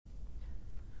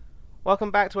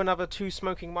Welcome back to another Two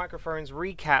Smoking Microphones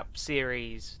recap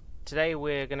series. Today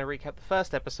we're going to recap the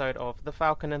first episode of The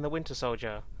Falcon and the Winter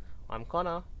Soldier. I'm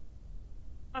Connor.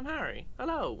 I'm Harry.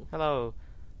 Hello. Hello.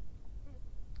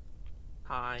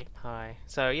 Hi. Hi.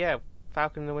 So yeah,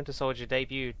 Falcon and the Winter Soldier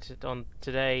debuted on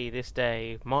this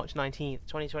day, March 19th,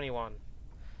 2021.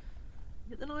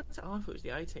 Is it the 19th? Oh, I thought it was the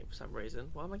 18th for some reason.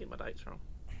 Why am I getting my dates wrong?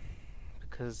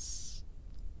 Because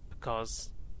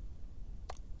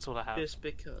that's all I have. Just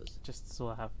because. Just that's all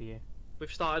I have for you.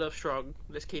 We've started off strong.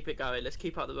 Let's keep it going. Let's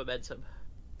keep up the momentum.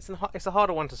 It's a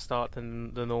harder one to start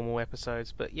than the normal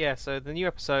episodes, but yeah, so the new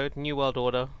episode, New World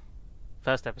Order.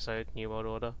 First episode, New World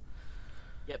Order.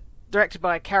 Yep. Directed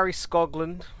by Carrie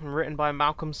Scogland and written by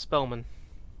Malcolm Spellman.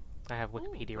 I have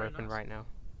Wikipedia very open nice. right now.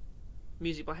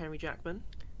 Music by Henry Jackman.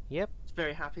 Yep.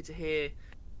 Very happy to hear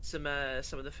some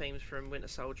of the themes from Winter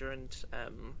Soldier and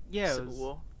Yeah, Civil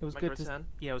War. It was make a good. return.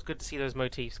 It was good to see those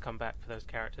motifs come back for those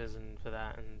characters and for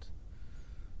that, and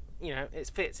you know, it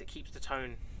fits. It keeps the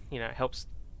tone. You know, it helps.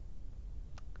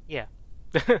 Yeah,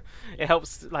 it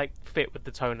helps like fit with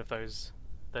the tone of those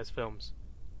films.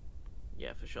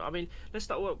 Yeah, for sure. I mean, let's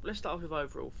start off with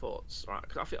overall thoughts, right?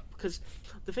 Because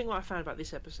the thing that I found about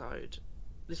this episode,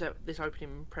 this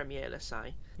opening premiere, let's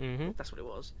say, Mm-hmm. that's what it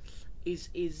was,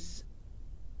 is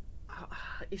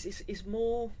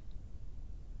more.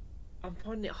 I'm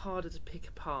finding it harder to pick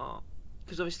apart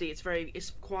because obviously this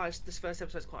first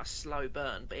episode's quite a slow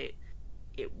burn, but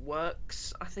it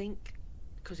works, I think,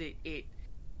 because it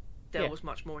delves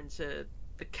much more into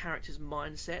the characters'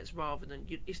 mindsets rather than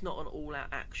it's not an all-out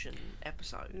action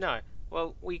episode. No.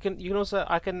 Well, you can also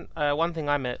one thing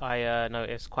I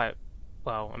noticed quite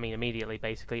well. I mean, immediately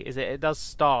basically is it does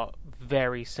start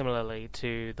very similarly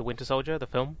to the Winter Soldier, the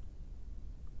film,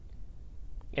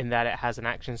 in that it has an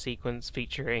action sequence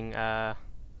featuring.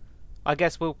 I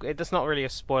guess it's not really a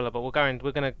spoiler, but we're going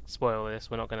to spoil this.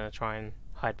 We're not going to try and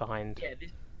hide behind. Yeah,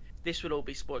 this will all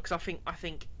be spoiled because I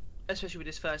think especially with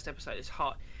this first episode, it's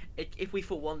hard. If we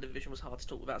thought WandaVision was hard to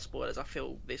talk without spoilers, I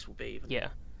feel this will be even. Yeah.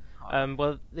 Hard.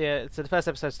 Well, yeah. So the first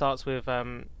episode starts with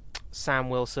Sam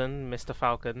Wilson, Mr.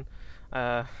 Falcon,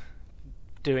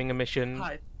 doing a mission.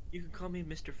 Hi, you can call me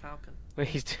Mr. Falcon. Where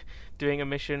he's doing a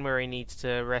mission where he needs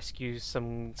to rescue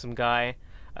some guy,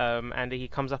 and he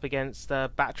comes up against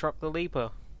Batroc the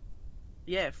Leaper.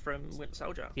 Yeah, from Winter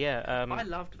Soldier. Yeah. I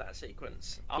loved that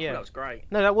sequence. I thought that was great.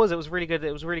 No, it was really good.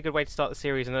 It was a really good way to start the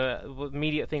series, and the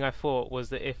immediate thing I thought was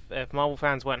that if Marvel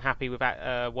fans weren't happy with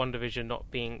WandaVision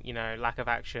not being, lack of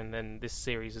action, then this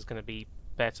series is going to be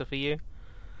better for you.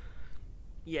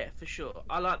 Yeah, for sure.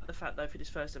 I like the fact though for this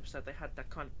first episode they had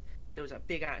there was that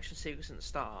big action sequence at the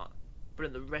start, but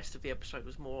then the rest of the episode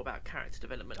was more about character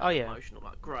development and emotional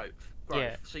growth.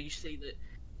 Yeah. So you see that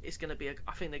it's going to be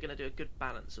I think they're going to do a good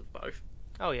balance of both.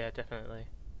 Oh yeah, definitely.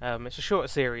 It's a shorter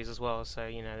series as well, so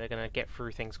they're going to get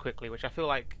through things quickly, which I feel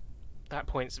like that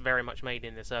point's very much made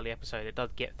in this early episode. It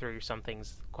does get through some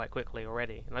things quite quickly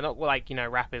already, and not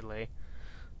rapidly,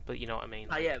 but you know what I mean.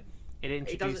 Yeah. It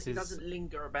introduces. It doesn't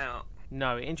linger about.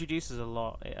 No, it introduces a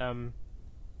lot.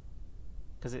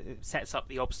 Because it sets up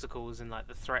the obstacles and like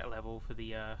the threat level for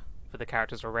the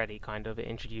characters already. Kind of, it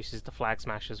introduces the flag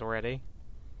smashers already.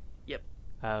 Yep.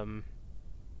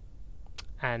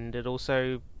 And it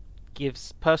also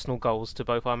gives personal goals to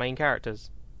both our main characters.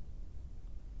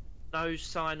 No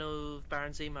sign of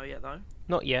Baron Zemo yet, though.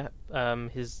 Not yet.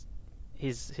 His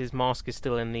mask is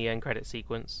still in the end credit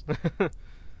sequence.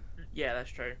 Yeah,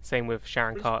 that's true. Same with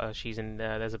Sharon Carter. She's in.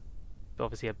 There's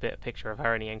obviously a picture of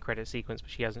her in the end credit sequence, but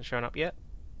she hasn't shown up yet.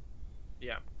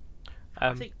 Yeah.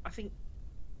 I think.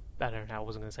 I don't know. I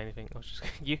wasn't going to say anything. I was just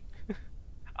you.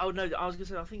 Oh no, I was going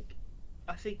to say.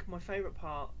 I think my favourite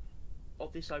part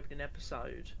of this opening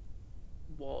episode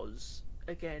was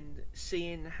again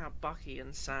seeing how Bucky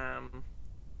and Sam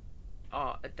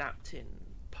are adapting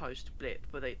post blip,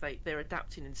 but they're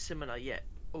adapting in similar yet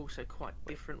also quite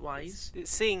different ways. It's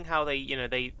seeing how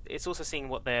it's also seeing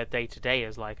what their day to day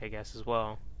is like, I guess, as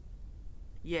well.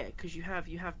 Yeah, because you have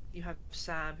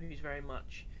Sam, who's very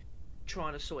much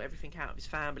trying to sort everything out of his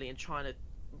family and trying to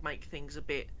make things a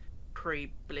bit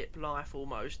pre-blip life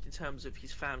almost in terms of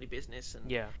his family business and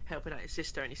helping out his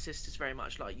sister, and his sister's very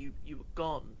much like you were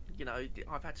gone,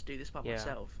 I've had to do this by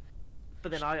myself.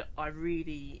 But then I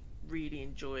really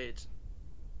enjoyed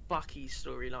Bucky's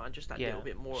storyline, just that little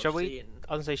bit more. Shall we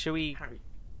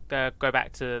go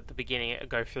back to the beginning and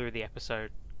go through the episode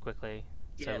quickly,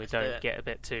 so we don't get a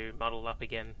bit too muddled up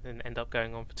again and end up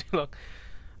going on for too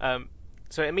long.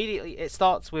 So immediately it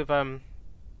starts with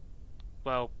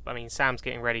Sam's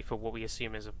getting ready for what we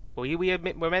assume is we're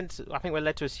meant to, I think we're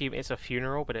led to assume it's a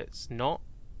funeral, but it's not.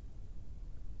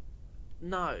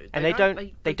 No, And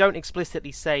they don't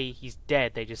explicitly say he's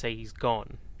dead. They just say he's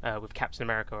gone. With Captain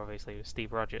America, obviously, with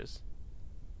Steve Rogers.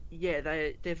 Yeah,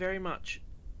 they're very much.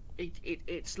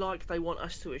 It's like they want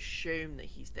us to assume that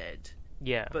he's dead.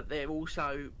 Yeah. But they're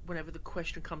also, whenever the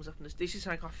question comes up, and this is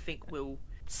something I think will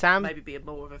Sam maybe be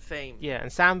more of a theme. Yeah,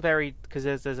 and Sam because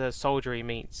there's a soldier he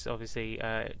meets, obviously.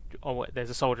 There's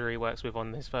a soldier he works with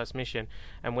on his first mission,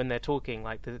 and when they're talking,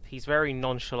 like he's very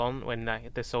nonchalant when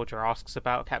the soldier asks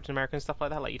about Captain America and stuff like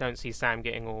that. Like you don't see Sam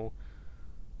getting all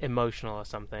emotional or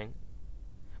something.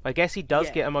 I guess he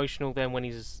does get emotional then when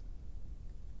he's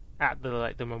at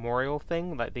the memorial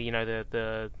thing, like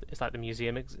the it's like the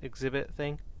museum exhibit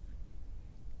thing.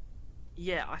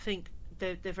 Yeah, I think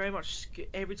they're very much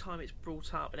every time it's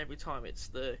brought up, and every time it's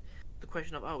the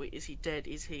question of, oh, is he dead?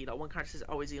 Is he, like, one character says,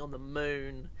 oh, is he on the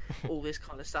moon? All this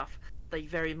kind of stuff. They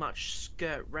very much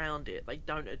skirt round it. They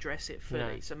don't address it fully.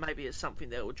 No. So maybe it's something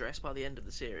they'll address by the end of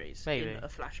the series, maybe in a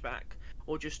flashback,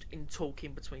 or just in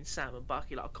talking between Sam and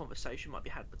Bucky, like a conversation might be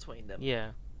had between them.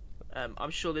 Yeah.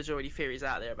 I'm sure there's already theories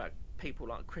out there about people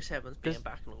like Chris Evans being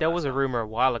back. And all there that was stuff. a rumor a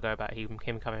while ago about him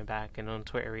coming back, and on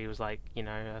Twitter he was like,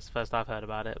 that's the first I've heard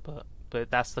about it, but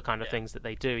that's the kind of things that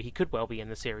they do. He could well be in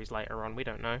the series later on. We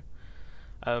don't know.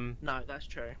 No, that's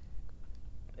true.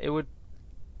 It would.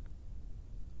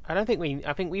 I don't think we.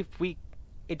 I think we.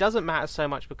 It doesn't matter so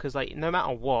much because, like, no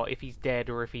matter what, if he's dead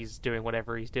or if he's doing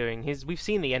whatever he's doing, we've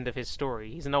seen the end of his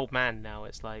story. He's an old man now.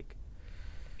 It's like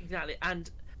exactly,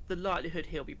 and the likelihood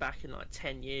he'll be back in like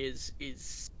 10 years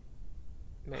is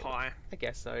high. I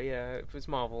guess so. Yeah, if it's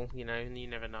Marvel, you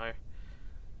never know.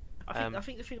 I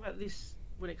think the thing about this,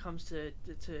 when it comes to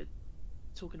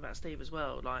talking about Steve as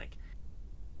well, like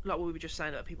what we were just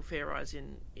saying about people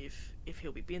theorising if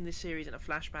he'll be in this series in a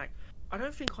flashback. I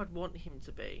don't think I'd want him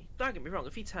to be. Don't get me wrong.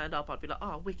 If he turned up, I'd be like,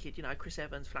 oh, wicked, Chris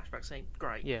Evans flashback scene,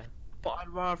 great. Yeah. But I'd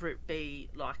rather it be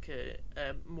like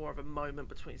a more of a moment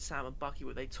between Sam and Bucky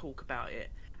where they talk about it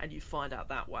and you find out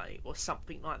that way, or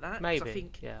something like that. Maybe.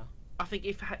 I think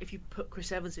if you put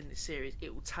Chris Evans in this series,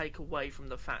 it will take away from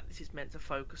the fact this is meant to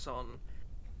focus on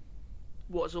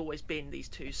what has always been these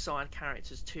two side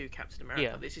characters to Captain America.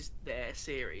 Yeah. This is their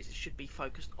series. It should be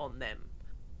focused on them.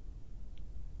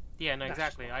 Yeah, no,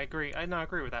 exactly. I agree. I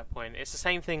agree with that point. It's the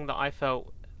same thing that I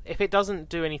felt. If it doesn't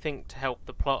do anything to help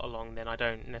the plot along, then I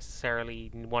don't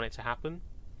necessarily want it to happen.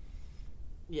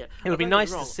 Yeah, it would be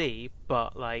nice to see,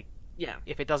 but like, yeah,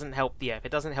 if it doesn't help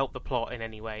the plot in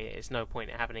any way, it's no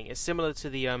point in happening. It's similar to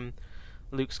the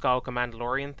Luke Skywalker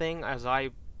Mandalorian thing, as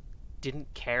I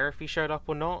didn't care if he showed up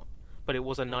or not, but it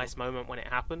was a nice moment when it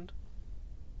happened.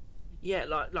 Yeah,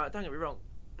 like don't get me wrong,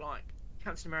 like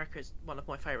Captain America is one of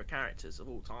my favourite characters of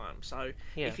all time. So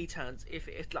if he turns, if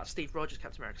like Steve Rogers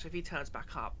Captain America, so if he turns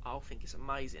back up, I'll think it's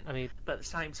amazing. I mean, but at the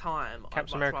same time,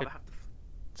 Captain America.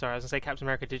 Sorry, I was gonna say Captain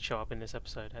America did show up in this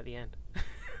episode at the end.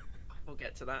 We'll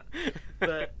get to that,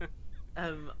 but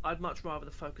I'd much rather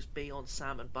the focus be on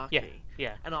Sam and Bucky.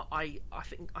 Yeah. And I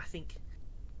think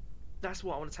that's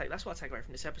what I want to take. That's what I take away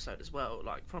from this episode as well.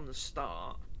 Like from the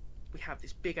start, we have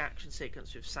this big action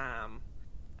sequence with Sam.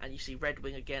 And you see Red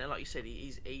Wing again, and like you said,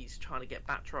 he's trying to get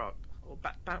Batroc, or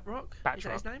Batroc? Is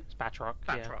that his name? It's Batroc.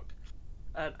 Batroc.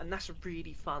 Yeah. And that's a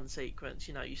really fun sequence.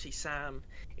 You see Sam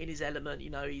in his element.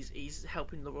 He's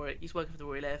helping he's working for the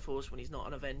Royal Air Force when he's not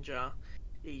an Avenger.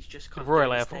 He's just kind of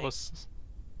Royal Air Force.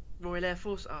 Royal Air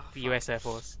Force. Oh, the U.S. Air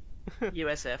Force.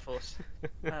 U.S. Air Force.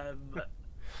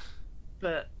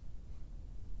 But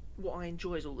what I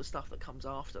enjoy is all the stuff that comes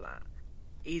after that.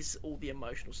 Is all the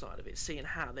emotional side of it, seeing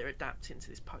how they're adapting to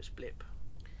this post-blip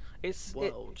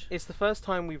world. It's the first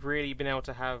time we've really been able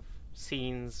to have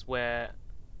scenes where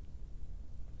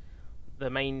the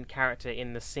main character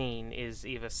in the scene is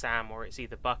either Sam or it's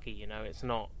either Bucky. It's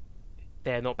not.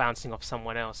 They're not bouncing off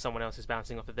someone else. Someone else is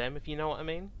bouncing off of them. If you know what I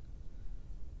mean.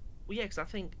 Well, yeah, because I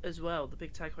think as well the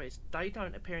big takeaway is they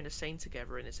don't appear in a scene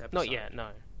together in this episode. Not yet, no.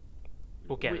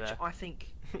 We'll get there.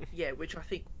 Which I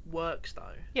think works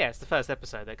though. Yeah, it's the first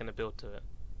episode. They're going to build to it.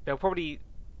 They'll probably,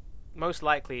 most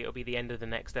likely, it'll be the end of the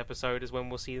next episode is when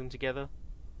we'll see them together.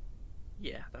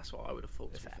 Yeah, that's what I would have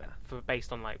thought. To be fair,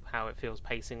 based on like how it feels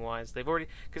pacing wise, they've already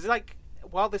because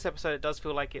while this episode it does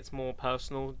feel like it's more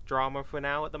personal drama for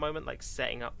now at the moment, like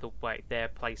setting up their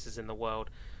places in the world.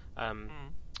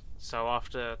 So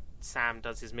after Sam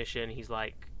does his mission, he's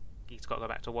got to go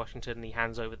back to Washington and he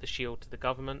hands over the shield to the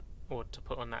government or to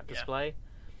put on that display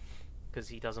because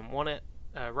he doesn't want it.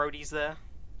 Rhodey's there,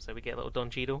 so we get a little Don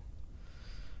Cheadle.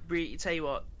 Tell you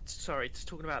what, sorry, just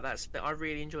talking about that, I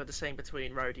really enjoyed the scene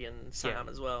between Rhodey and Sam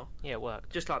as well. Yeah, it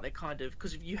worked. Just like they kind of,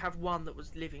 because you have one that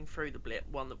was living through the blip,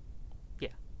 one that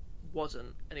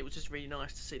wasn't, and it was just really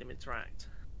nice to see them interact.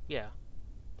 Yeah,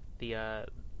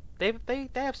 they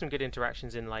have some good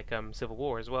interactions in like Civil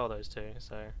War as well. Those two,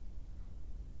 so.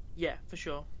 Yeah, for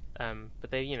sure.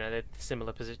 But they're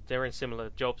similar they're in similar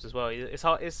jobs as well. It's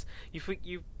hard.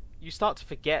 You start to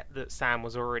forget that Sam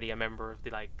was already a member of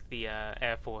the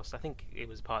Air Force. I think it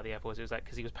was part of the Air Force. It was like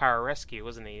because he was pararescue,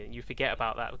 wasn't he? And you forget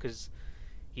about that because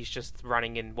he's just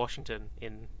running in Washington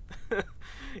in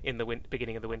in the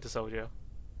beginning of the Winter Soldier.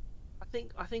 I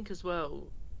think as well.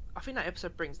 I think that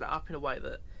episode brings that up in a way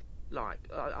that, like,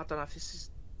 I don't know if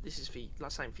this is for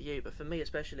like same for you, but for me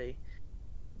especially,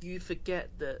 you forget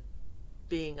that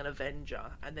being an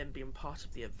Avenger and then being part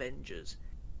of the Avengers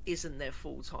isn't their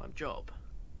full-time job.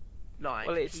 Like,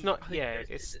 well, it's not. Yeah,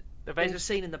 it's there's a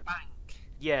scene in the bank.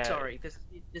 Yeah. Sorry, there's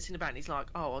a scene in the bank. And he's like,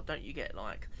 "Oh, don't you get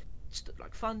like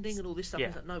funding and all this stuff?" Yeah.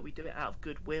 He's like, "No, we do it out of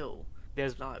goodwill.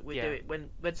 There's Like we do it when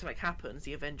something happens,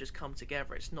 the Avengers come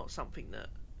together. It's not something that."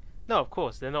 No, of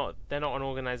course they're not. They're not an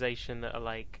organization that are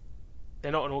like.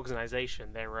 They're not an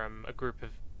organization. They're a group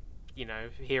of,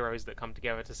 heroes that come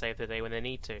together to save the day when they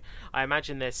need to. I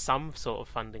imagine there's some sort of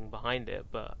funding behind it,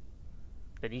 but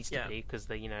there needs to be because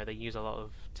they use a lot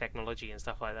of technology and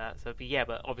stuff like that. So,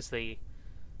 but obviously,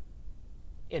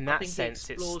 in that sense,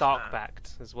 it's Stark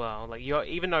backed as well. Like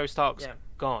even though Stark's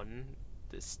gone,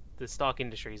 the Stark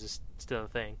Industries is still a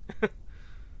thing.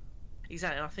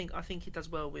 Exactly, and I think it does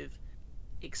well with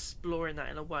exploring that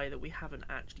in a way that we haven't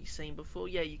actually seen before.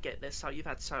 Yeah, you get this. So you've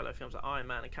had solo films like Iron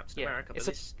Man and Captain America, but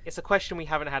it's a question we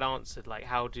haven't had answered. Like,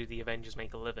 how do the Avengers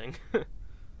make a living?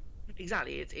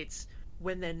 Exactly. It's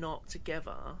when they're not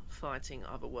together fighting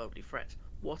otherworldly threats.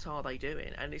 What are they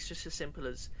doing? And it's just as simple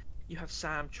as you have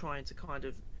Sam trying to kind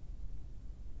of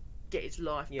get his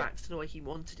life back to the way he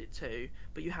wanted it to,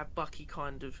 but you have Bucky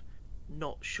kind of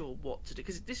not sure what to do.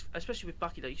 Because this, especially with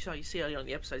Bucky, though, you see early on in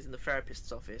the episodes in the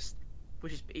therapist's office,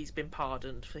 which is he's been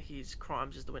pardoned for his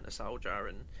crimes as the Winter Soldier,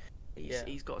 and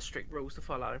he's got strict rules to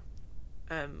follow.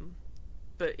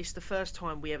 But it's the first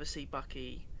time we ever see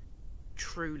Bucky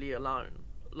truly alone.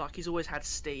 Like, he's always had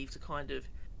Steve to kind of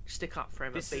stick up for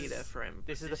him and be there for him.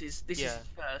 This is his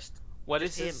first. Well,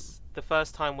 this is the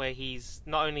first time where he's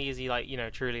not only is he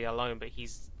truly alone, but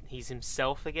he's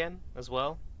himself again as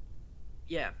well.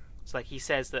 Yeah. It's like he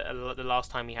says that the last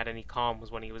time he had any calm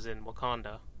was when he was in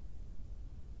Wakanda.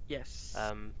 Yes.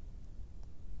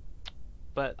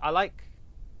 But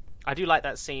I do like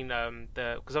that scene.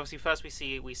 Because obviously first we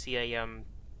see a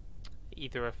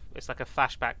it's like a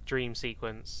flashback dream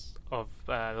sequence of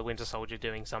the Winter Soldier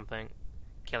doing something,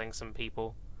 killing some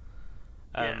people.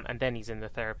 And then he's in the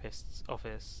therapist's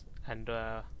office, and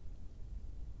I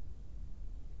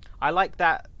like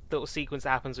that little sequence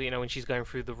that happens. When she's going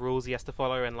through the rules he has to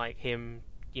follow, and like him,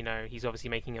 he's obviously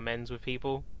making amends with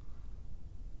people.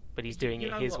 But he's doing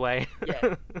it his way.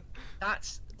 Yeah,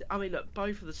 I mean, look,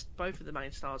 both of the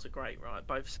main stars are great, right?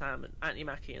 Both Sam and Anthony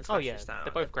Mackie and Sebastian Stan.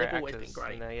 They're both great They've actors. always been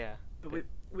great. Yeah. But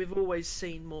we've always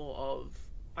seen more of,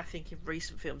 I think, in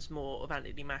recent films, more of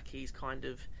Anthony Mackie's kind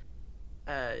of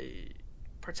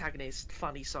protagonist,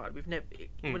 funny side.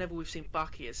 Whenever we've seen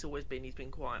Bucky, it's always been he's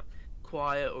been quite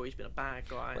quiet or he's been a bad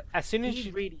guy. As soon as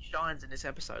he really shines in this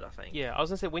episode, I think. Yeah, I was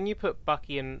gonna say when you put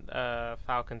Bucky and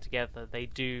Falcon together, they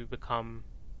do become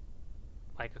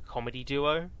like a comedy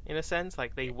duo in a sense.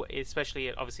 Like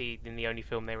especially obviously in the only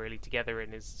film they're really together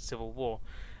in is Civil War,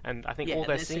 and I think all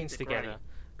their scenes together,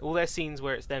 all their scenes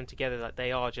where it's them together, like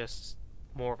they are just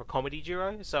more of a comedy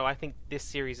duo. So I think this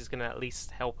series is going to at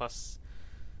least help us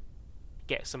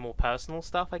get some more personal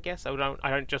stuff. I guess I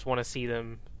don't just want to see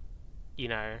them,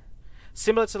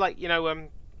 similar to like in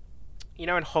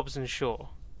Hobbs and Shaw,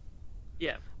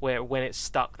 where when it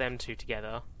stuck them two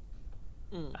together.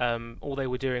 All they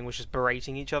were doing was just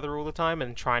berating each other all the time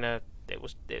and trying to.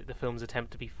 The film's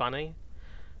attempt to be funny.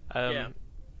 I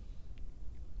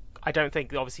don't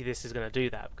think obviously this is going to do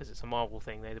that because it's a Marvel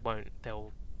thing.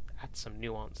 They'll add some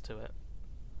nuance to it.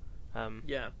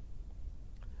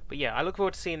 But yeah, I look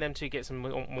forward to seeing them two get some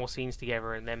more scenes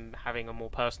together and them having a more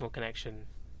personal connection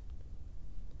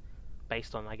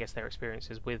based on, I guess, their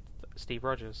experiences with Steve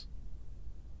Rogers.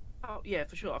 Oh yeah,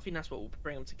 for sure. I think that's what will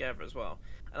bring them together as well.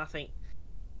 And I think.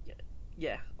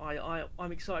 Yeah,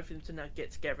 I'm excited for them to now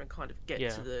get together and kind of get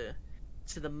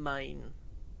to the main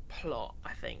plot.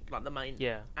 I think like the main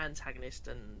antagonist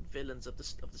and villains of the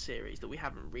series that we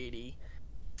haven't really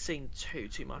seen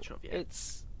too much of yet.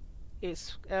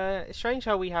 It's strange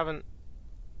how we haven't.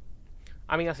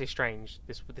 I mean, I say strange.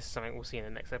 This is something we'll see in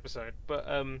the next episode, but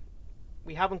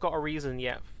we haven't got a reason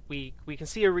yet. We can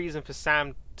see a reason for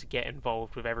Sam to get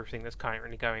involved with everything that's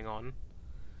currently going on.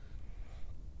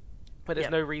 But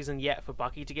there's no reason yet for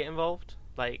Bucky to get involved.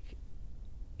 Like,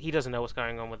 he doesn't know what's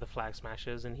going on with the Flag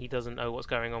Smashers, and he doesn't know what's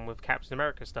going on with Captain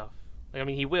America stuff. Like, I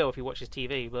mean, he will if he watches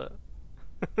TV, but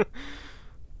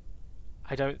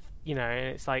I don't, and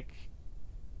it's like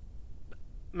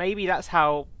maybe that's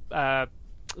how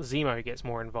Zemo gets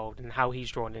more involved and how he's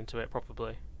drawn into it,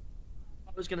 probably.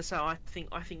 I was going to say, I think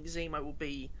Zemo will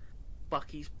be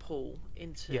Bucky's pull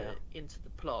into the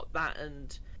plot. That,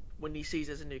 and when he sees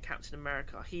there's a new Captain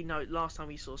America, last time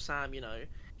we saw Sam,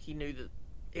 he knew that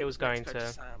it was going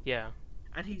to Sam. Yeah.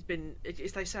 And he's been,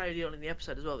 as they say early on in the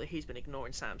episode as well, that he's been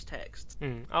ignoring Sam's texts.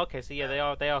 Okay, so they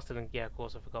are still in, of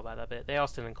course I forgot about that bit. They are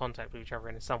still in contact with each other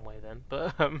in some way then,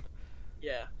 but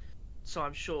yeah. So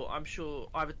I'm sure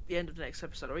either at the end of the next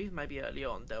episode or even maybe early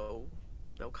on they'll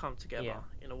come together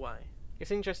in a way.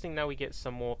 It's interesting now we get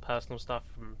some more personal stuff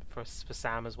for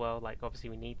Sam as well. Like, obviously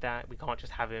we need that. We can't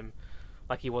just have him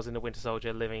like he was in the Winter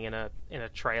Soldier, living in a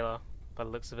trailer by the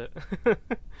looks of it.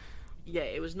 Yeah,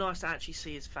 it was nice to actually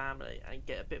see his family and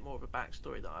get a bit more of a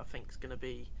backstory that I think is going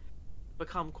to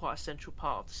become quite a central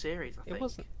part of the series. I think. It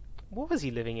wasn't. What was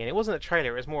he living in? It wasn't a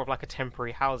trailer. It was more of like a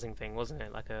temporary housing thing, wasn't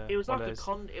it? It was like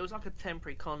it was like a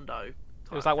temporary condo.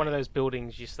 It was like one of those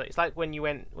buildings. It's like when you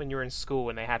were in school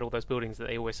and they had all those buildings that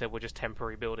they always said were just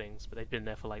temporary buildings, but they'd been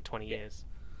there for like 20 years.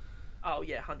 Oh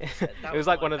yeah, 100%. It was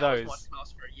like one of those. That was my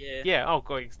class for a year. Yeah. Oh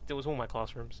god, it was all my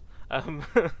classrooms. And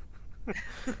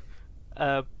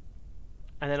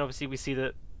then obviously we see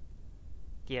that.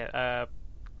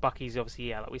 Bucky's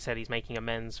obviously, like we said, he's making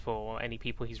amends for any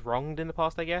people he's wronged in the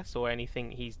past, I guess, or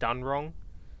anything he's done wrong.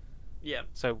 Yeah.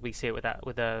 So we see it with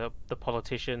the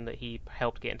politician that he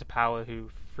helped get into power, who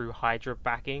through Hydra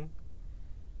backing.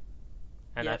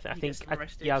 And I think, I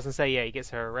was gonna say, he gets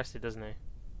her arrested, doesn't he?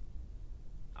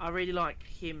 I really like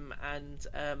him and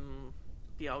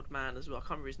the old man as well. I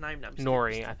can't remember his name now.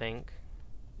 Nori, I think.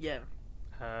 Yeah.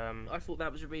 I thought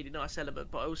that was a really nice element,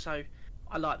 but also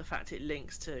I like the fact it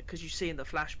links to, because you see in the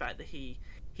flashback that he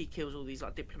kills all these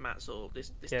like diplomats, or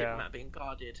this diplomat being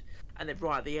guarded, and then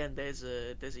right at the end there's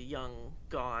a young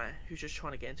guy who's just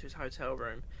trying to get into his hotel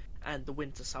room, and the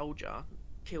Winter Soldier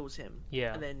kills him.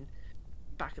 Yeah. And then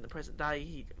back in the present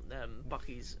day,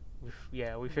 Bucky's.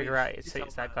 We figure out it's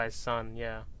that guy's son.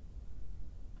 Yeah.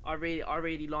 I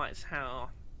really liked how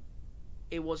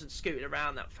it wasn't scooted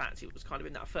around that fact. It was kind of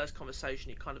in that first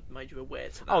conversation. It kind of made you aware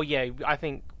to that. Oh yeah, I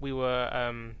think we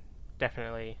were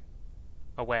definitely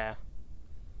aware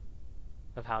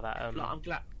of how that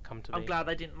come to be. I'm glad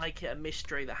they didn't make it a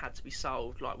mystery that had to be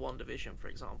solved, like WandaVision, for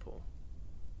example.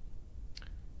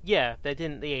 Yeah, they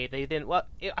didn't. They didn't. Well,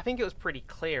 I think it was pretty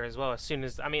clear as well. As soon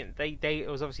as they it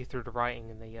was obviously through the writing,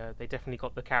 and they definitely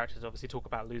got the characters obviously talk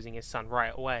about losing his son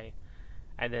right away.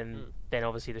 And then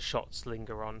obviously the shots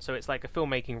linger on. So it's like a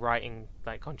filmmaking writing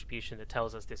like contribution that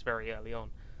tells us this very early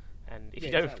on. And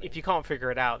if you can't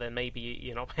figure it out, then maybe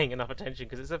you're not paying enough attention,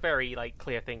 because it's a very like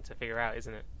clear thing to figure out,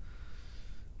 isn't it?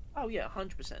 Oh yeah,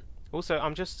 100%. Also,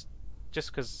 I'm just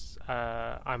because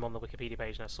I'm on the Wikipedia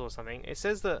page and I saw something. It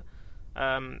says that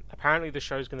apparently the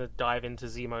show's going to dive into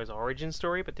Zemo's origin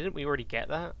story, but didn't we already get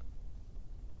that?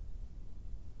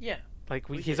 Yeah. Like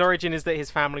his origin is that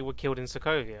his family were killed in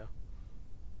Sokovia.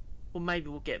 Well, maybe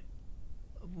we'll get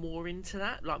more into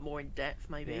that, like more in depth,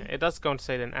 maybe. Yeah, it does go on to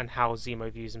say then, and how Zemo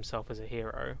views himself as a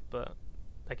hero, but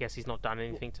I guess he's not done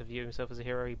anything to view himself as a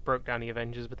hero. He broke down the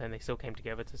Avengers, but then they still came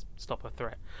together to stop a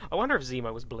threat. I wonder if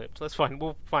Zemo was blipped.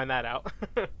 We'll find that out.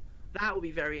 That would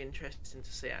be very interesting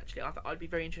to see, actually. I'd be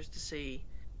very interested to see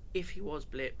if he was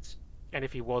blipped. And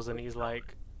if he wasn't, he's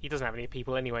like, he doesn't have any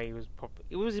people anyway.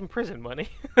 He was in prison, wasn't he?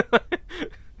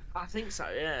 I think so,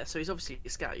 yeah. So he's obviously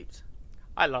escaped.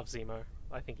 I love Zemo.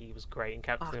 I think he was great in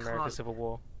Captain America Civil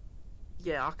War.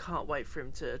 Yeah, I can't wait for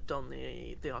him to don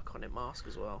the iconic mask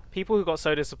as well. People who got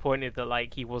so disappointed that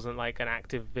like he wasn't like an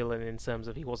active villain in terms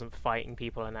of he wasn't fighting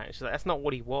people and that, that's not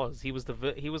what he was. He was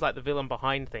like the villain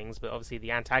behind things, but obviously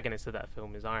the antagonist of that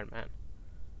film is Iron Man.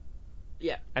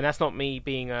 Yeah. And that's not me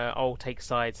being a take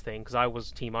sides thing, because I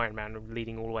was Team Iron Man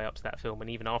leading all the way up to that film and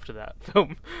even after that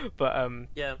film. But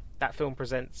yeah, that film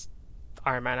presents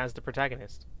Iron Man as the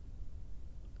protagonist.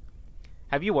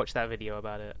 Have you watched that video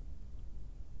about it?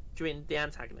 Do you mean the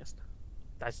antagonist?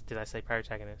 Did I say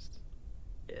protagonist?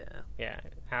 Yeah. Yeah,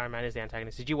 Iron Man is the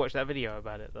antagonist. Did you watch that video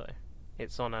about it though?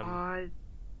 It's on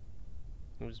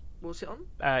What's it on?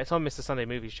 It's on Mr. Sunday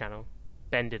Movies channel.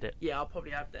 Ben did it. Yeah, I'll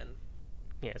probably have then.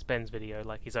 Yeah, it's Ben's video,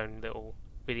 like his own little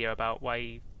video about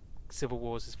why Civil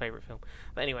War is his favourite film.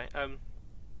 But anyway,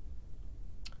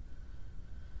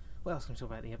 what else can we talk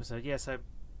about in the episode? Yeah, so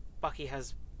Bucky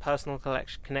has personal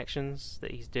connections that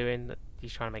he's doing, that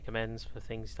he's trying to make amends for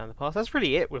things he's done in the past. That's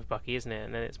really it with Bucky, isn't it?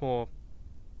 And then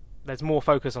there's more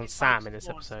focus on Sam in this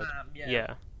episode. Sam,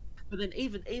 yeah. But then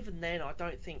even then, I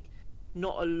don't think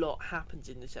not a lot happens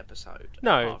in this episode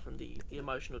No. apart from the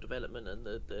emotional development and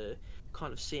the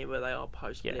kind of seeing where they are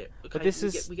post blip. Yeah. Okay, But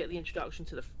this we get the introduction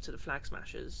to the Flag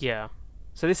Smashers. Yeah.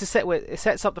 So this is set where it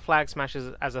sets up the Flag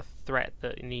Smashers as a threat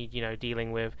that you need,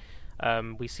 dealing with.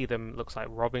 We see them, looks like,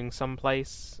 robbing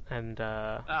someplace, and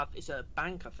It's a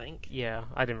bank, I think. yeah,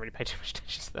 I didn't really pay too much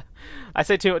attention to that. I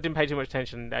said didn't pay too much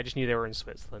attention. I just knew they were in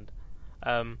Switzerland.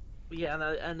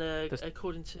 Yeah,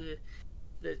 according to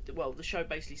the show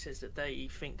basically says that they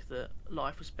think that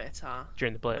life was better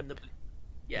During the blip. when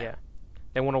Yeah.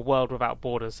 They want a world without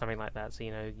borders, something like that.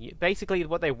 So, basically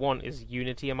what they want is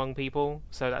unity among people.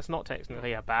 So that's not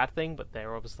technically a bad thing, but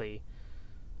they're obviously...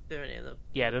 doing it in the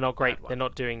they're not great. bad way. They're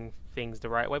not doing things the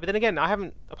right way. But then again, I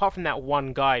haven't... Apart from that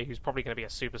one guy who's probably going to be a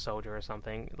super soldier or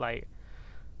something, there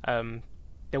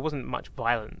wasn't much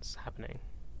violence happening.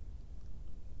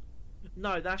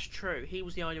 No, that's true. He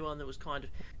was the only one that was kind of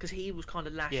because he was kind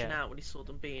of lashing out when he saw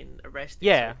them being arrested.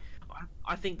 Yeah. So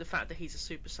I think the fact that he's a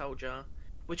super soldier,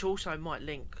 which also might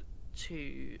link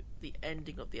to the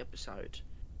ending of the episode,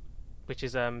 Which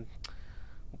is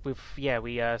we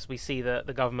see that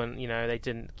the government, they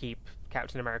didn't keep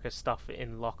Captain America's stuff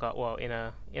in lockup. Well, in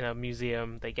a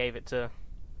museum, they gave it to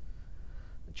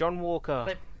John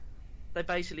Walker. they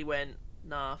basically went,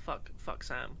 nah, fuck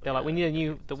Sam. They're like, we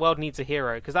need the world needs a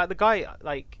hero, because the guy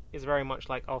is very much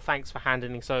like, oh, thanks for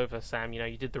handing this over, Sam.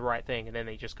 You did the right thing, and then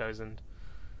he just goes and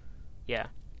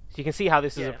so you can see how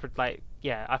this is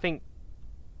I think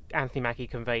Anthony Mackie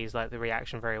conveys the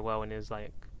reaction very well in his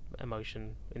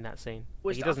emotion in that scene.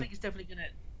 I think it's definitely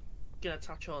gonna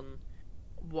touch on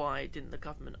why didn't the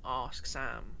government ask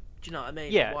Sam? Do you know what I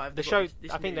mean? Yeah, why have the they show. got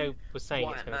this I think they new were saying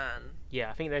it's white gonna. man.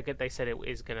 Yeah, I think they said it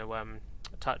is going to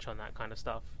touch on that kind of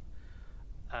stuff.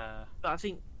 But I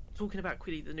think talking about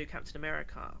quickly the new Captain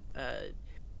America,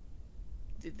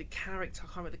 the character, I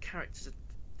can't remember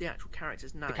the actual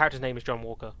character's name. The character's name is John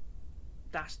Walker.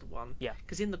 That's the one. Yeah.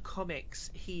 Because in the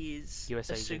comics, he is US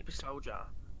a agent. super soldier.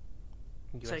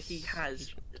 So he has.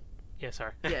 Agent. Yeah,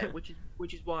 sorry. Yeah,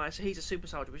 which is why. So he's a super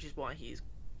soldier, which is why he is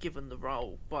given the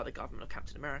role by the government of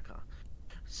Captain America.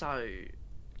 So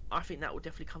I think that will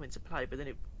definitely come into play. But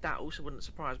then that also wouldn't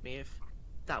surprise me if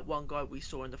that one guy we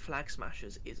saw in the Flag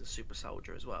Smashers is a super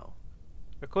soldier as well.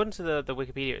 According to the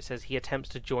Wikipedia, it says he attempts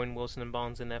to join Wilson and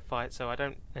Barnes in their fight. So I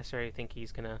don't necessarily think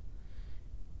he's gonna.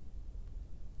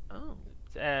 Oh.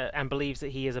 And believes that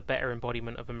he is a better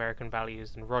embodiment of American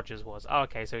values than Rogers was. Oh,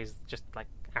 okay, so he's just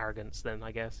arrogance then,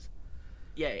 I guess.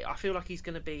 Yeah, I feel like he's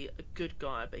going to be a good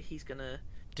guy, but he's going to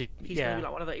be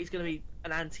one of the. He's going to be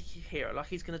an anti-hero.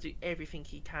 He's going to do everything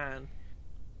he can.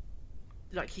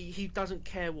 He doesn't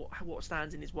care what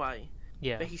stands in his way.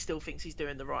 Yeah. But he still thinks he's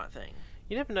doing the right thing.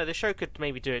 You never know. The show could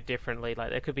maybe do it differently.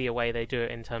 There could be a way they do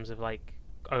it in terms of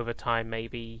over time.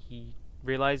 Maybe he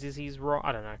realizes he's wrong.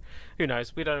 I don't know. Who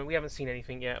knows? We haven't seen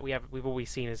anything yet. We've always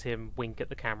seen as him wink at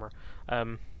the camera.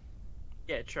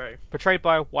 Yeah, true. Portrayed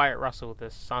by Wyatt Russell, the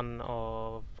son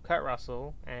of Kurt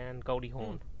Russell and Goldie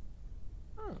Hawn.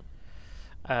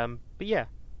 But yeah,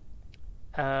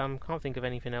 can't think of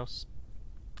anything else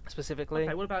specifically.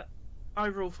 Okay, what about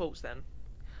overall thoughts then?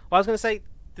 Well, I was going to say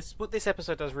what this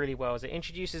episode does really well is it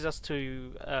introduces us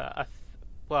to a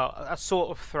sort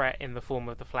of threat in the form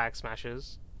of the Flag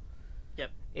Smashers.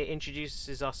 Yep. It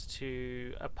introduces us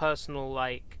to a personal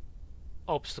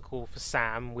obstacle for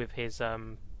Sam with his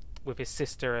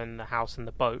sister and the house and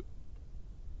the boat.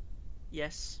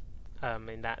 Yes.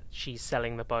 In that she's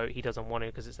selling the boat, he doesn't want to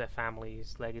because it's their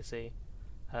family's legacy.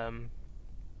 And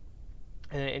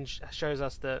it shows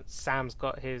us that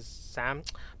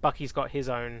Bucky's got his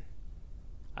own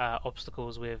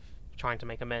obstacles with trying to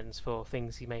make amends for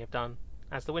things he may have done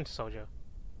as the Winter Soldier.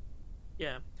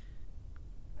 Yeah.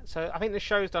 So I think the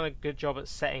show's done a good job at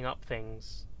setting up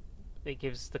things. It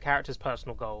gives the characters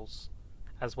personal goals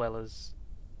as well as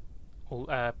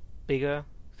bigger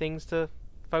things to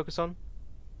focus on.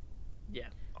 Yeah,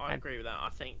 I agree with that, I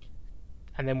think.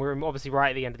 And then we're obviously right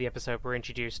at the end of the episode, we're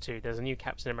introduced to, there's a new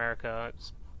Captain America,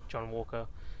 it's John Walker.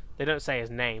 They don't say his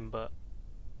name, but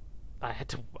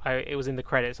it was in the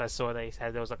credits, I saw they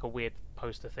said there was a weird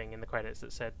poster thing in the credits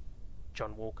that said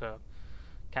John Walker,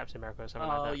 Captain America or something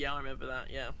like that. Oh, yeah, I remember that,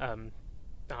 yeah. And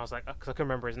I was like, because I couldn't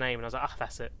remember his name, and I was like,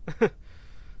 that's it.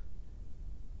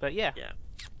 But yeah. Yeah.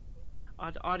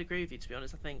 I'd agree with you, to be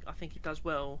honest. I think he does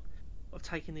well of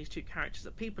taking these two characters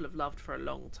that people have loved for a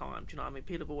long time. Do you know what I mean?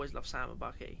 People have always loved Sam and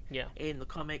Bucky. Yeah. In the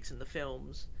comics and the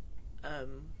films.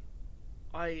 I'm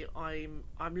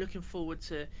looking forward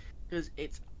to, because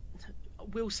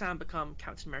will Sam become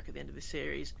Captain America at the end of this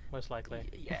series? Most likely.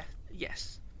 Yeah.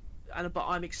 Yes. But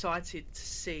I'm excited to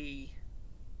see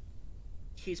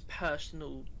his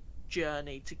personal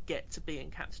journey to get to being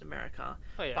Captain America.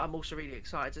 Oh yeah. But I'm also really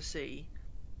excited to see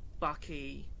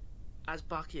Bucky as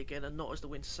Bucky again, and not as the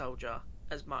Winter Soldier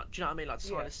as much. Do you know what I mean? Like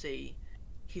trying to see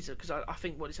his, because I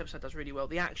think what this episode does really well.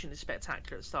 The action is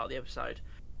spectacular at the start of the episode,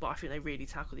 but I think they really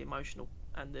tackle the emotional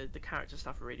and the character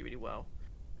stuff really, really well.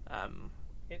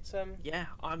 It's Yeah,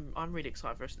 I'm really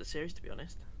excited for the rest of the series, to be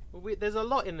honest. there's a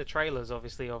lot in the trailers,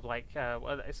 obviously, of like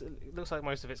well, it looks like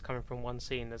most of it's coming from one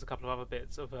scene. There's a couple of other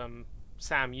bits of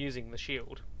Sam using the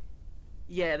shield.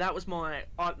 Yeah, that was my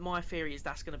theory. Is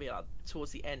that's going to be like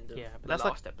towards the end of the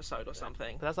last episode or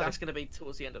something. But that's going to be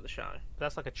towards the end of the show. But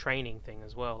that's like a training thing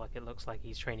as well. Like it looks like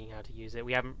he's training how to use it.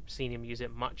 We haven't seen him use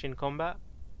it much in combat.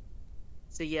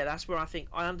 So yeah, that's where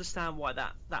I understand why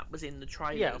that was in the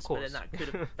trailers. Yeah, of course. But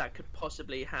then that could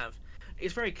possibly have.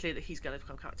 It's very clear that he's going to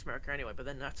become Captain America anyway. But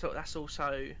then that's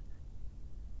also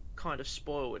kind of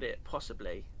spoiled it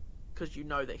possibly, because you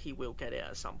know that he will get it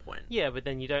at some point. Yeah, but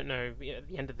then you don't know. At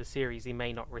the end of the series, he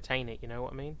may not retain it. You know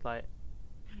what I mean? Like.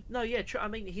 No, yeah, true. I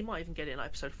mean, he might even get it in like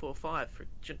episode 4 or 5.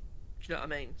 Do you know what I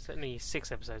mean? Certainly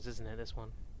 6 episodes, isn't it? This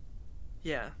one.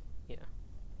 Yeah. Yeah.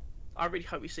 I really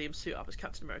hope we see him suit up as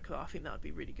Captain America. I think that would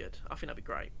be really good. I think that'd be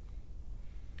great.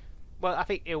 Well, I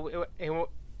think it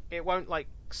won't like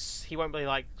he won't really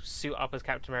like suit up as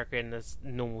Captain America in this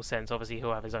normal sense. Obviously,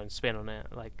 he'll have his own spin on it,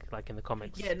 like in the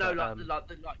comics. Yeah, no, but, like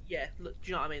yeah. Look, do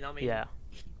you know what I mean? I mean, yeah.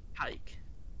 Take.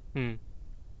 Hmm.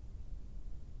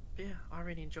 Yeah, I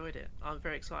really enjoyed it. I'm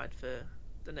very excited for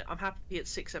I'm happy it's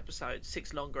 6 episodes,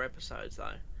 6 longer episodes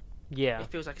though. Yeah. It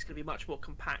feels like it's going to be much more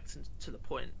compact and to the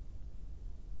point.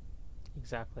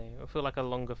 Exactly. It'll feel like a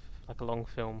long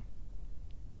film.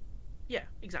 Yeah,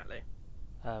 exactly.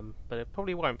 But it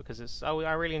probably won't because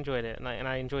I really enjoyed it, and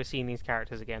I enjoy seeing these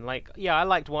characters again. Like, yeah, I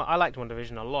liked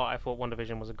WandaVision a lot. I thought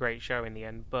WandaVision was a great show in the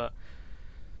end, but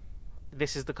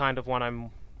this is the kind of one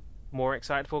I'm more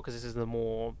excited for because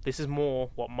this is more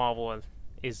what Marvel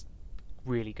is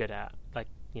really good at. Like,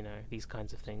 you know, these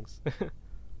kinds of things.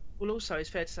 Well, also it's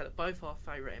fair to say that both our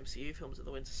favourite MCU films are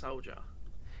The Winter Soldier.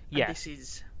 Yeah.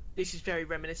 This is very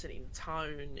reminiscent in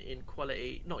tone, in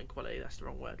quality. Not in quality, that's the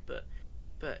wrong word, but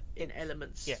in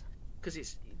elements. Yeah. Because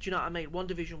do you know what I mean?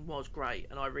 WandaVision was great,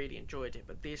 and I really enjoyed it.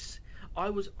 But this, I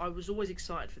was always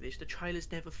excited for this. The trailers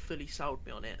never fully sold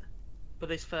me on it, but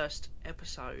this first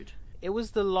episode, it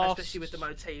was the last, especially with the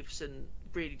motifs, and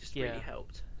really really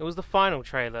helped. It was the final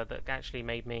trailer that actually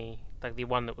made me, like the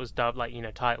one that was dubbed, like, you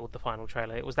know, titled the final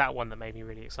trailer. It was that one that made me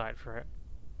really excited for it.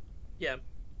 Yeah.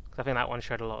 I think that one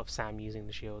showed a lot of Sam using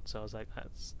the shield, so I was like,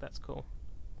 that's cool.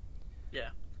 Yeah.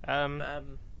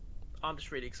 I'm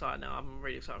just really excited now. I'm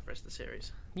really excited for the rest of the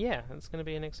series. Yeah, it's going to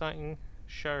be an exciting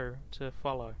show to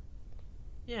follow.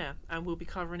 Yeah, and we'll be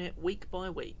covering it week by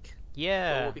week.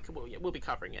 Yeah. We'll be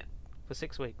covering it for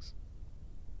 6 weeks.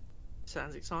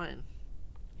 Sounds exciting.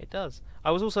 It does.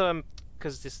 I was also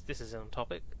because this is on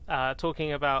topic.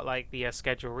 Talking about like the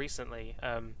schedule recently,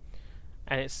 and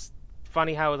it's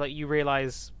funny how like you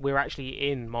realize we're actually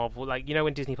in Marvel. Like, you know,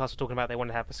 when Disney Plus were talking about they want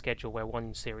to have a schedule where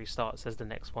one series starts as the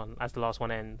last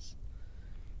one ends.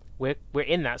 We're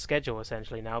in that schedule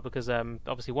essentially now because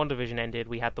obviously WandaVision ended.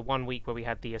 We had the 1 week where we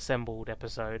had the assembled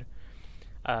episode.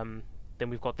 Then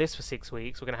we've got this for 6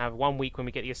 weeks. We're going to have 1 week when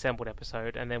we get the assembled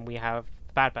episode, and then we have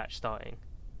the Bad Batch starting.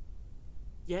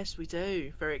 Yes, we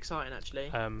do. Very exciting,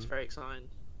 actually. It's very exciting.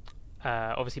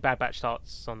 Obviously, Bad Batch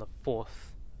starts on the 4th.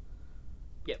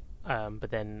 Yep.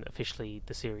 But then officially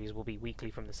the series will be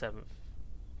weekly from the 7th,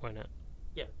 won't it?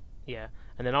 Yeah. Yeah.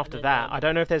 And then after that, I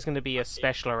don't know if there's going to be a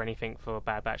special or anything for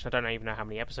Bad Batch. I don't even know how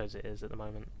many episodes it is at the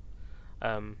moment.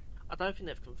 I don't think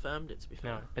they've confirmed it, to be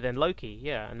fair. No. But then Loki,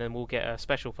 yeah. And then we'll get a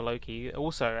special for Loki.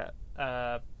 Also,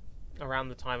 around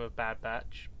the time of Bad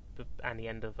Batch and the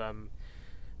end of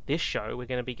this show, we're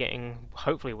going to be getting,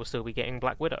 hopefully we'll still be getting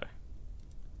Black Widow.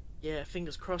 Yeah,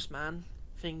 fingers crossed, man.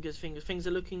 Fingers. Things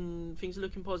are looking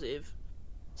positive.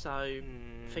 So,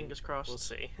 fingers crossed. We'll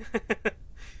see.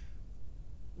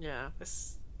 Yeah.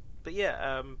 But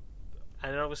yeah, and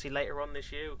then obviously later on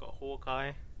this year we've got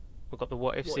Hawkeye. We've got the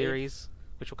What If series,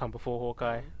 which will come before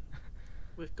Hawkeye.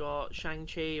 We've got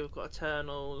Shang-Chi, we've got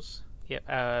Eternals. Yep.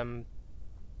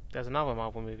 There's another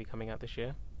Marvel movie coming out this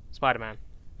year. Spider-Man.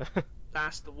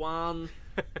 That's the one.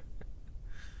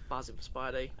 Buzzing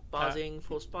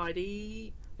for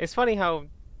Spidey. It's funny how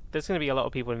there's going to be a lot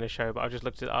of people in this show, but I've just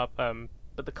looked it up.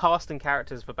 But the cast and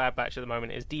characters for Bad Batch at the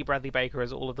moment is D. Bradley Baker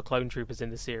as all of the clone troopers in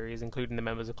the series, including the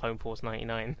members of Clone Force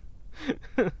 99.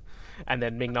 And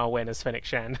then Ming-Na Wen as Fennec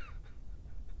Shand.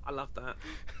 I love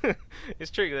that.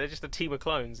 It's true, they're just a team of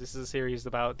clones. This is a series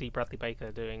about D. Bradley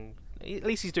Baker doing... At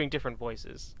least he's doing different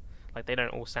voices. Like, they don't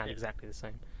all sound exactly the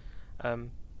same.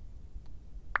 Um,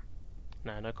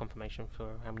 no confirmation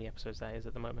for how many episodes that is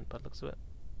at the moment, but looks of it.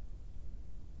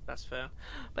 That's fair.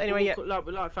 But anyway, yeah.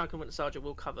 Like Falcon Winter Soldier,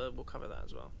 we'll cover that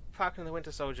as well. Falcon and the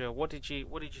Winter Soldier. What did you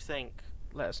think?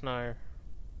 Let us know.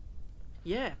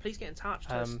 Yeah, please get in touch.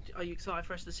 Tell us, are you excited for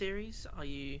the rest of the series?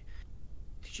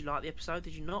 Did you like the episode?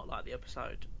 Did you not like the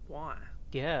episode? Why?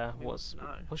 Yeah. What's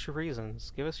your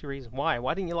reasons? Give us your reason. Why?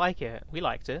 Why didn't you like it? We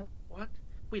liked it. What?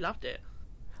 We loved it.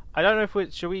 I don't know if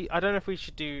I don't know if we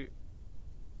should do.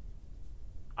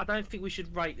 I don't think we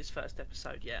should rate this first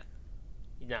episode yet.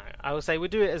 No, I will say we'll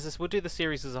do it as this. We'll do the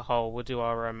series as a whole. We'll do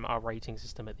our rating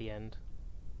system at the end.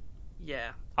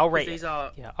 Yeah, I'll rate it.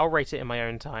 Yeah, I'll rate it in my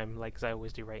own time, like 'cause I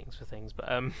always do ratings for things. But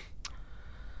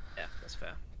yeah, that's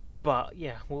fair. But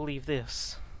yeah, we'll leave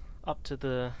this up to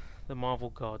the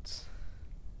Marvel gods.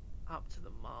 Up to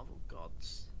the Marvel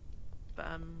gods.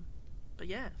 But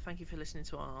yeah, thank you for listening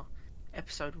to our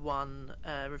episode 1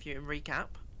 review and recap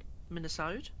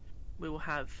minisode. We will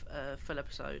have a full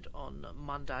episode on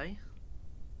Monday.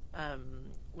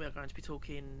 We are going to be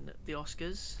talking the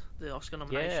Oscars, the Oscar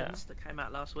nominations that came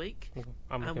out last week.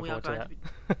 I'm looking forward to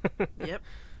that. Yep,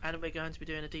 and we're going to be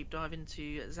doing a deep dive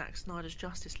into Zack Snyder's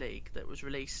Justice League that was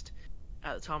released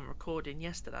at the time of recording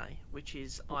yesterday, which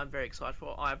is I'm very excited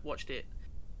for. I've watched it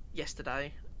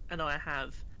yesterday, and I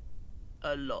have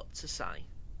a lot to say,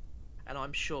 and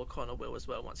I'm sure Connor will as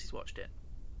well once he's watched it.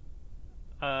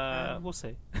 We'll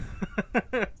see.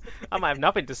 I might have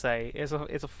nothing to say. It's a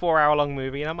 4-hour-long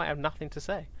movie, and I might have nothing to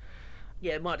say.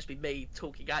 Yeah, it might just be me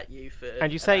talking at you for.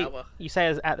 And you say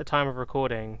as at the time of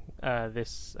recording,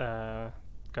 this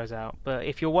goes out. But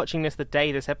if you're watching this the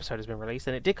day this episode has been released,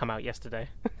 then it did come out yesterday,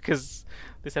 because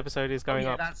this episode is going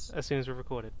up as soon as we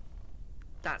recorded.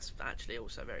 That's actually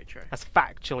also very true. That's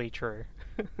factually true.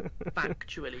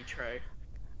 Factually true.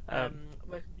 Where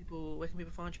can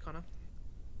people find you, Connor?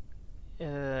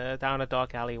 Down a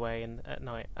dark alleyway at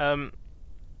night.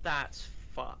 That's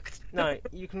fucked. No,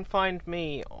 you can find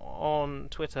me on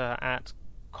Twitter at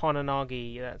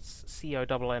Connornagi. That's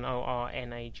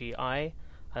CONNORNAGI.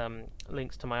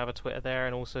 Links to my other Twitter there,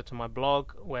 and also to my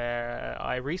blog, where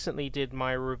I recently did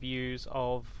my reviews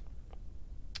of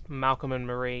Malcolm and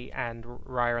Marie and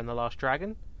Raya and the Last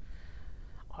Dragon.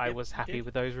 I was happy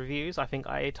with those reviews. I think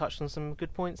I touched on some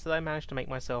good points that I managed to make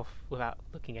myself without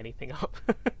looking anything up.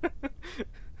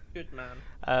 Good man.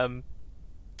 I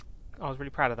was really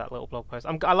proud of that little blog post.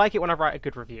 I like it when I write a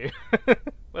good review.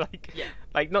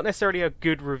 Like not necessarily a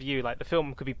good review. Like the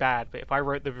film could be bad, but if I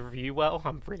wrote the review well,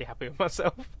 I'm really happy with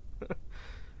myself.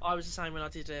 I was the same when I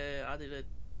did a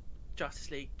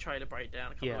Justice League trailer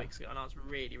breakdown a couple of weeks ago, and I was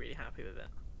really, really happy with it.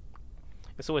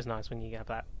 It's always nice when you have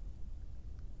that.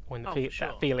 Sure.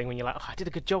 That feeling when you're like, oh, I did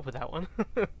a good job with that one.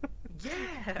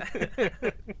 Yeah.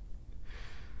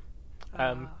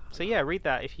 So yeah, read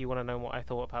that if you want to know what I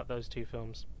thought about those two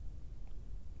films.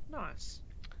 Nice.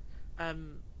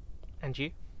 And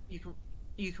you?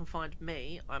 You can find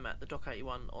me. I'm at the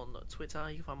Doc81 on Twitter.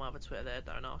 You can find my other Twitter there.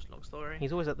 Don't ask. Long story.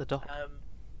 He's always at the Doc.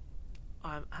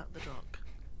 I'm at the Doc.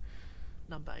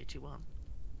 Number 81.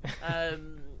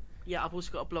 Yeah, I've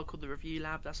also got a blog called The Review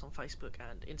Lab. That's on Facebook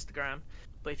and Instagram.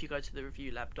 But if you go to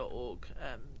thereviewlab.org,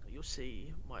 you'll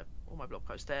see all my blog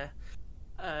posts there.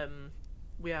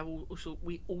 We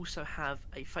also have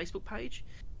a Facebook page.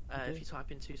 If you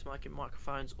type in Two Smoking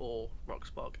Microphones or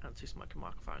Rockspog and Two Smoking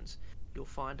Microphones, you'll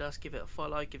find us. Give it a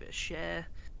follow, give it a share.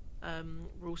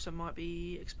 We also might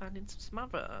be expanding to some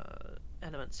other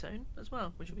elements soon as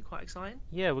well, which will be quite exciting.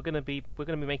 Yeah, we're gonna be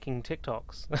making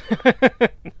TikToks.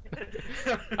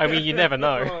 I mean, you never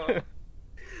know.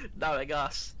 Knowing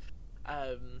us.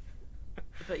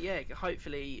 But yeah,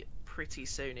 hopefully pretty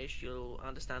soonish you'll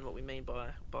understand what we mean by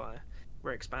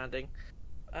we're expanding.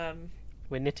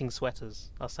 We're knitting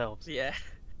sweaters ourselves. Yeah.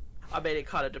 I mean, it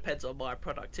kind of depends on my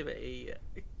productivity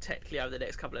technically over the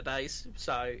next couple of days.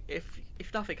 So if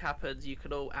nothing happens, you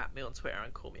can all at me on Twitter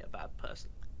and call me a bad person.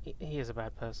 He is a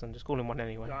bad person. Just call him one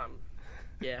anyway.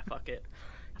 Yeah, fuck it.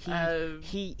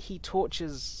 He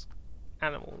tortures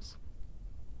animals.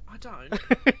 I don't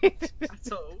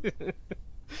at all.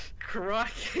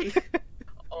 Crikey.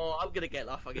 Oh, I'm gonna get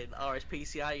like fucking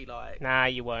RSPCA like. Nah,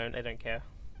 you won't. They don't care.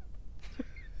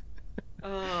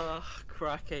 Oh,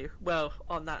 crikey. Well,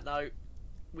 on that note,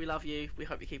 we love you. We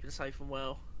hope you're keeping safe and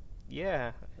well.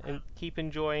 Yeah, and keep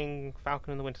enjoying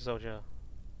Falcon and the Winter Soldier.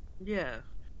 Yeah.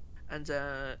 And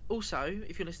also,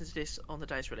 if you're listening to this on the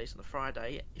day it's released on the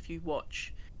Friday, if you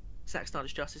watch Zack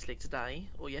Snyder's Justice League today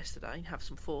or yesterday, have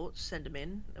some thoughts, send them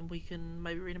in, and we can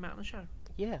maybe read them out on the show.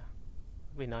 Yeah.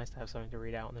 It'd be nice to have something to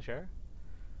read out on the show.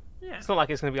 Yeah. It's not like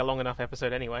it's going to be a long enough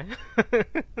episode anyway.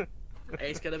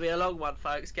 It's gonna be a long one,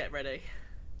 folks. Get ready.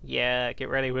 Yeah, get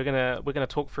ready. We're gonna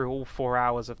talk through all 4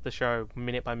 hours of the show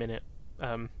minute by minute. We're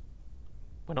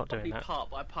not doing Probably that. part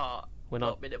by part. We're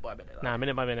not. Minute by minute. Nah,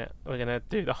 minute by minute. We're gonna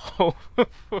do the whole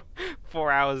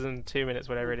 4 hours and 2 minutes,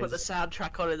 whatever We'll it put is, the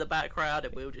soundtrack on in the background,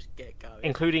 and we'll just get going.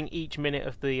 including each minute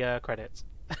of the credits.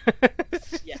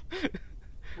 Yeah.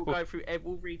 We'll go through.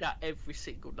 We'll read out every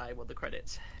single name on the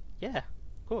credits. Yeah,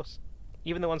 of course.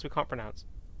 Even the ones we can't pronounce.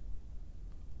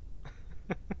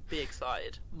 Be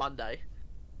excited. Monday.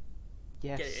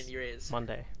 Yes. Get it in your ears.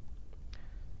 Monday.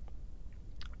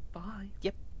 Bye.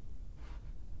 Yep.